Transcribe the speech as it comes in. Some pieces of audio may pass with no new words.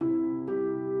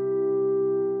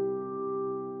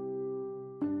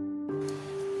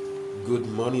Good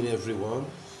morning, everyone.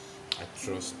 I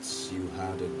trust you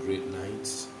had a great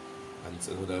night, and it's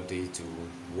another day to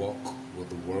walk with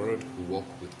the Word, walk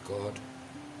with God.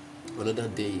 Another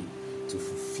day to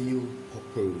fulfill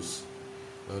purpose.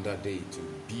 Another day to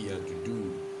be and to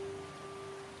do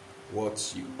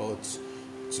what you ought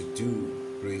to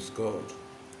do. Praise God.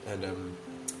 And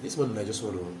this morning I just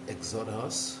want to exhort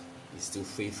us. It's still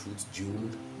Faithful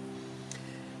June.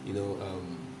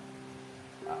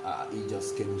 It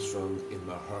just came strong in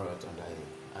my heart,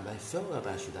 and I felt that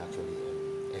I should actually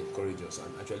encourage us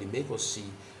and actually make us see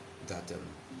that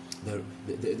there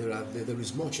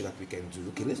is much that we can do.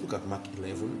 Okay, let's look at Mark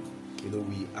 11.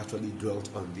 We actually dwelt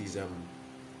on these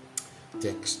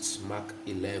texts. Mark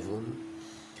 11.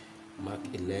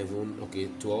 Okay,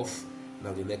 12.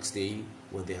 Now the next day,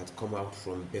 when they had come out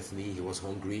from Bethany, he was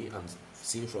hungry, and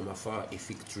seeing from afar a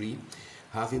fig tree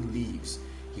having leaves,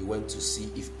 he went to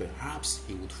see if perhaps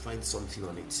he would find something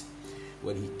on it.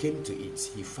 When he came to it,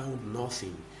 he found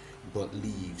nothing but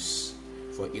leaves,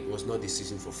 for it was not the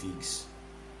season for figs.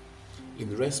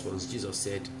 In response, Jesus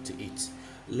said to it,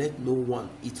 "Let no one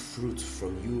eat fruit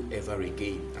from you ever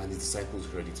again." And his disciples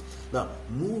heard it. Now,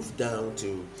 move down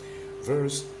to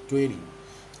verse 20.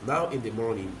 Now in the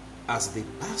morning, as they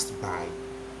passed by,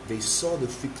 they saw the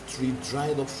fig tree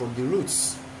dried up from the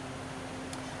roots.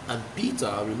 And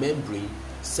Peter, remembering,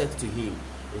 said to him,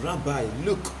 "Rabbi,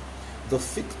 look, the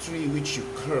fig tree which you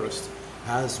cursed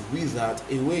has withered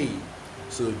away."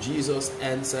 So Jesus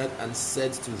answered and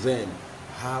said to them,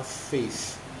 "Have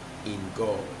faith in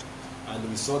God." And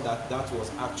we saw that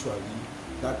was actually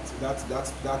that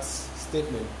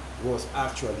statement was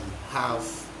actually have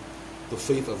the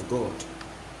faith of God.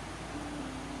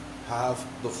 Have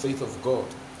the faith of God,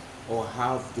 or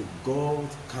have the God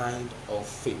kind of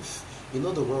faith. In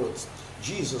other words,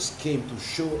 Jesus came to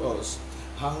show us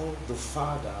how the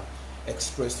Father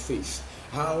expressed faith,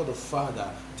 how the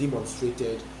Father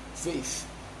demonstrated faith.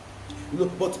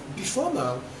 But before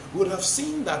now, we would have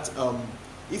seen that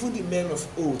even the men of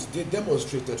old, they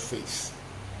demonstrated faith.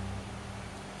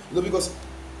 Because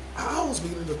I was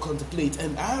beginning to contemplate,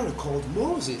 and I recalled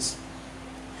Moses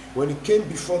when he came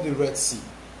before the Red Sea.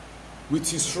 With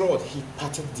his rod, he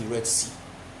parted the Red Sea,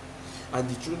 and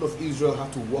the children of Israel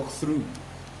had to walk through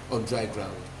on dry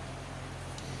ground.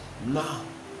 Now,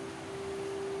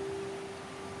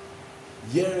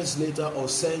 years later or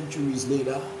centuries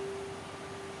later,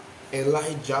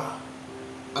 Elijah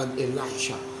and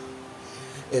Elisha.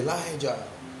 Elijah,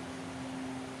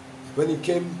 when he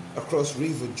came across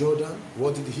River Jordan,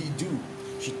 what did he do?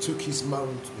 He took his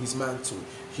mantle,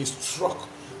 he struck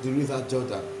the River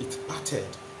Jordan, it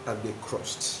parted, and they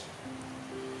crossed.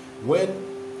 When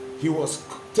he was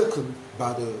taken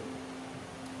by the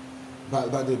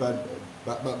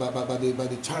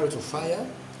chariot of fire,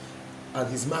 and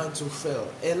his mantle fell,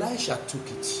 Elisha took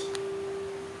it.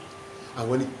 And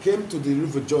when he came to the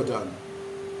River Jordan,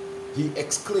 he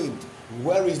exclaimed,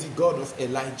 "Where is the God of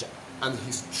Elijah?" And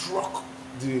he struck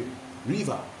the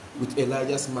river with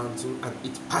Elijah's mantle, and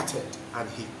it parted, and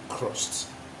he crossed.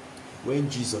 When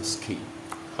Jesus came,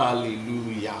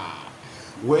 hallelujah,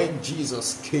 when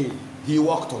Jesus came, he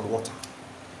walked on water.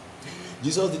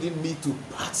 Jesus didn't need to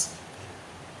part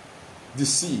the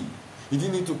sea. He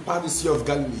didn't need to part the Sea of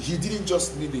Galilee. He didn't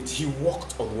just need it. He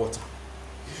walked on water.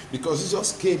 Because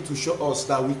Jesus came to show us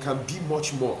that we can be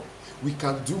much more. We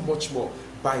can do much more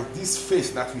by this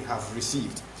faith that we have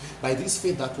received. By this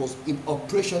faith that was in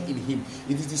operation in him.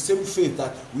 It is the same faith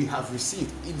that we have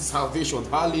received in salvation.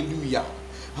 Hallelujah.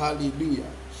 Hallelujah.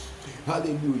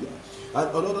 Hallelujah. And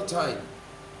another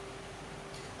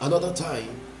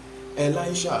time,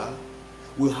 Elisha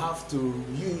will have to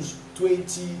use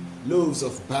 20 loaves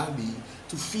of barley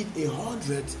to feed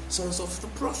 100 sons of the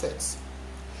prophets.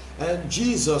 And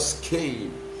Jesus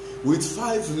came with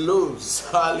 5 loaves.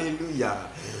 Hallelujah.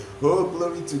 Oh,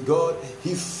 glory to God.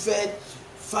 He fed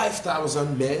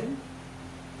 7,000 men.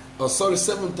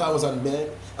 7,000 men.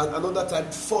 And another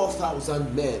time,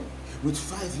 4,000 men with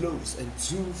 5 loaves and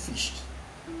 2 fish.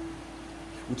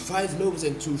 With 5 loaves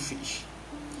and 2 fish.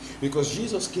 Because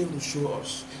Jesus came to show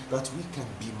us that we can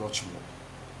be much more.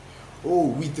 Oh,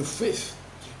 with the faith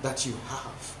that you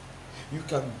have, you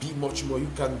can be much more. You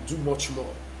can do much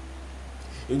more.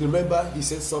 And remember, he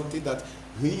said something that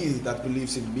he that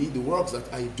believes in me, the works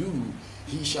that I do,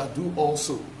 he shall do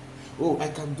also. Oh, I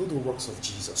can do the works of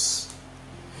Jesus.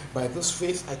 By this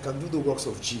faith, I can do the works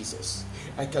of Jesus.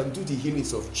 I can do the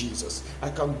healings of Jesus. I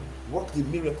can work the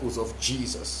miracles of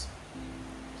Jesus.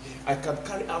 I can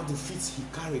carry out the feats he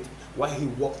carried while he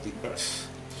walked the earth.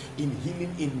 In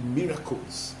healing, in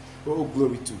miracles. Oh,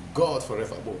 glory to God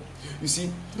forevermore. You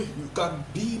see, you can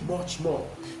be much more.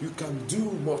 You can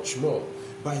do much more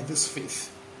by this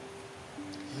faith.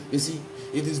 You see,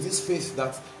 it is this faith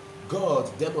that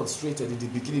God demonstrated in the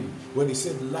beginning when He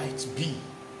said, light be,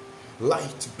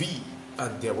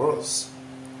 and there was.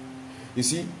 You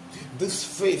see, this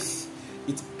faith,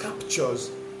 it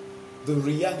captures the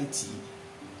reality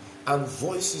and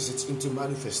voices it into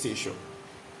manifestation.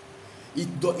 It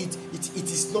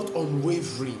is not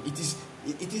unwavering.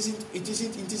 It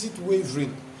isn't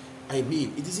wavering. I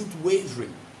mean, it isn't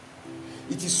wavering.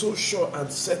 It is so sure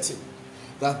and certain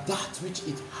that which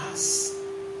it has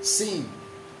seen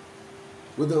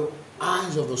with the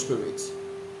eyes of the Spirit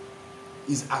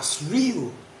is as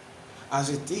real as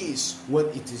it is when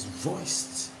it is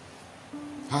voiced.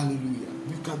 Hallelujah.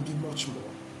 You can do much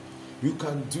more. You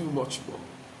can do much more.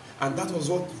 And that was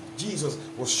what Jesus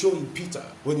was showing Peter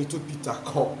when He told Peter,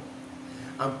 come.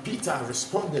 And Peter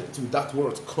responded to that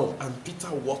word, come. And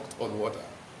Peter walked on water.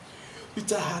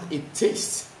 Peter had a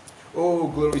taste, oh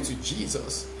glory to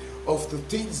Jesus, of the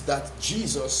things that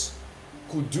Jesus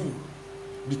could do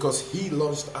because He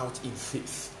launched out in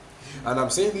faith. And I'm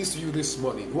saying this to you this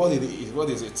morning. What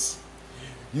is it?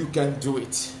 You can do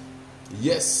it.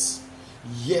 Yes.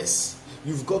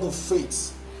 You've got the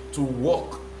faith to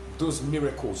walk those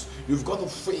miracles. You've got the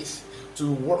faith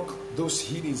to work those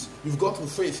healings. You've got the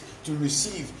faith to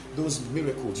receive those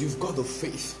miracles. You've got the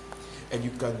faith, and you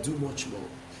can do much more.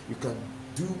 You can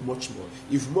do much more.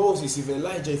 If Moses, if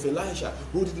Elijah, if Elisha,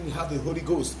 who didn't have the Holy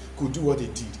Ghost, could do what they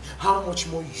did, how much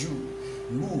more you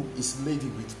who is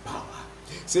laden with power?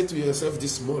 Say to yourself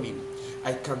this morning,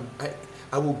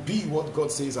 I will be what God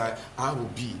says I will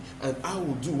be, and I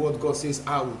will do what God says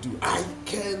I will do. I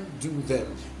can do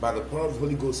them by the power of the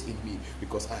Holy Ghost in me,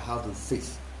 because I have the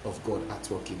faith of God at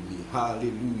work in me.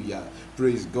 Hallelujah.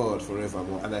 Praise God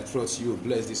forevermore. And I trust you are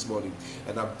blessed this morning,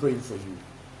 and I'm praying for you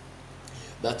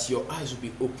that your eyes will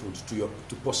be opened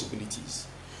to possibilities.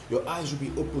 Your eyes will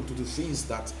be opened to the things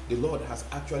that the Lord has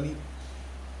actually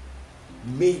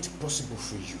made possible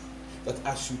for you. That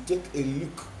as you take a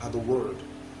look at the world,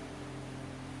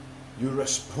 you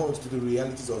respond to the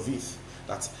realities of it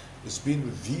that is being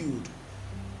revealed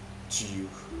to you.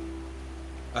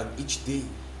 And each day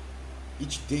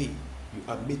you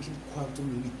are making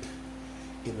quantum leap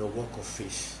in a walk of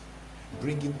faith,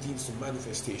 bringing things to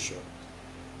manifestation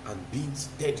and being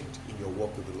steadied in your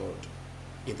walk with the Lord.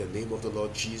 In the name of the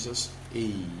Lord Jesus,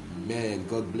 amen.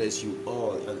 God bless you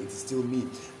all. And it's still me,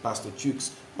 Pastor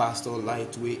Chooks, Pastor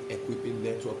Lightway Equipping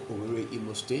Network, Owerri,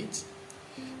 Imo State,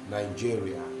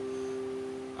 Nigeria.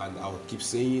 And I'll keep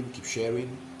saying, keep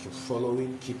sharing, keep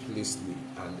following, keep listening,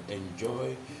 and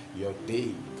enjoy your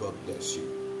day. God bless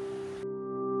you.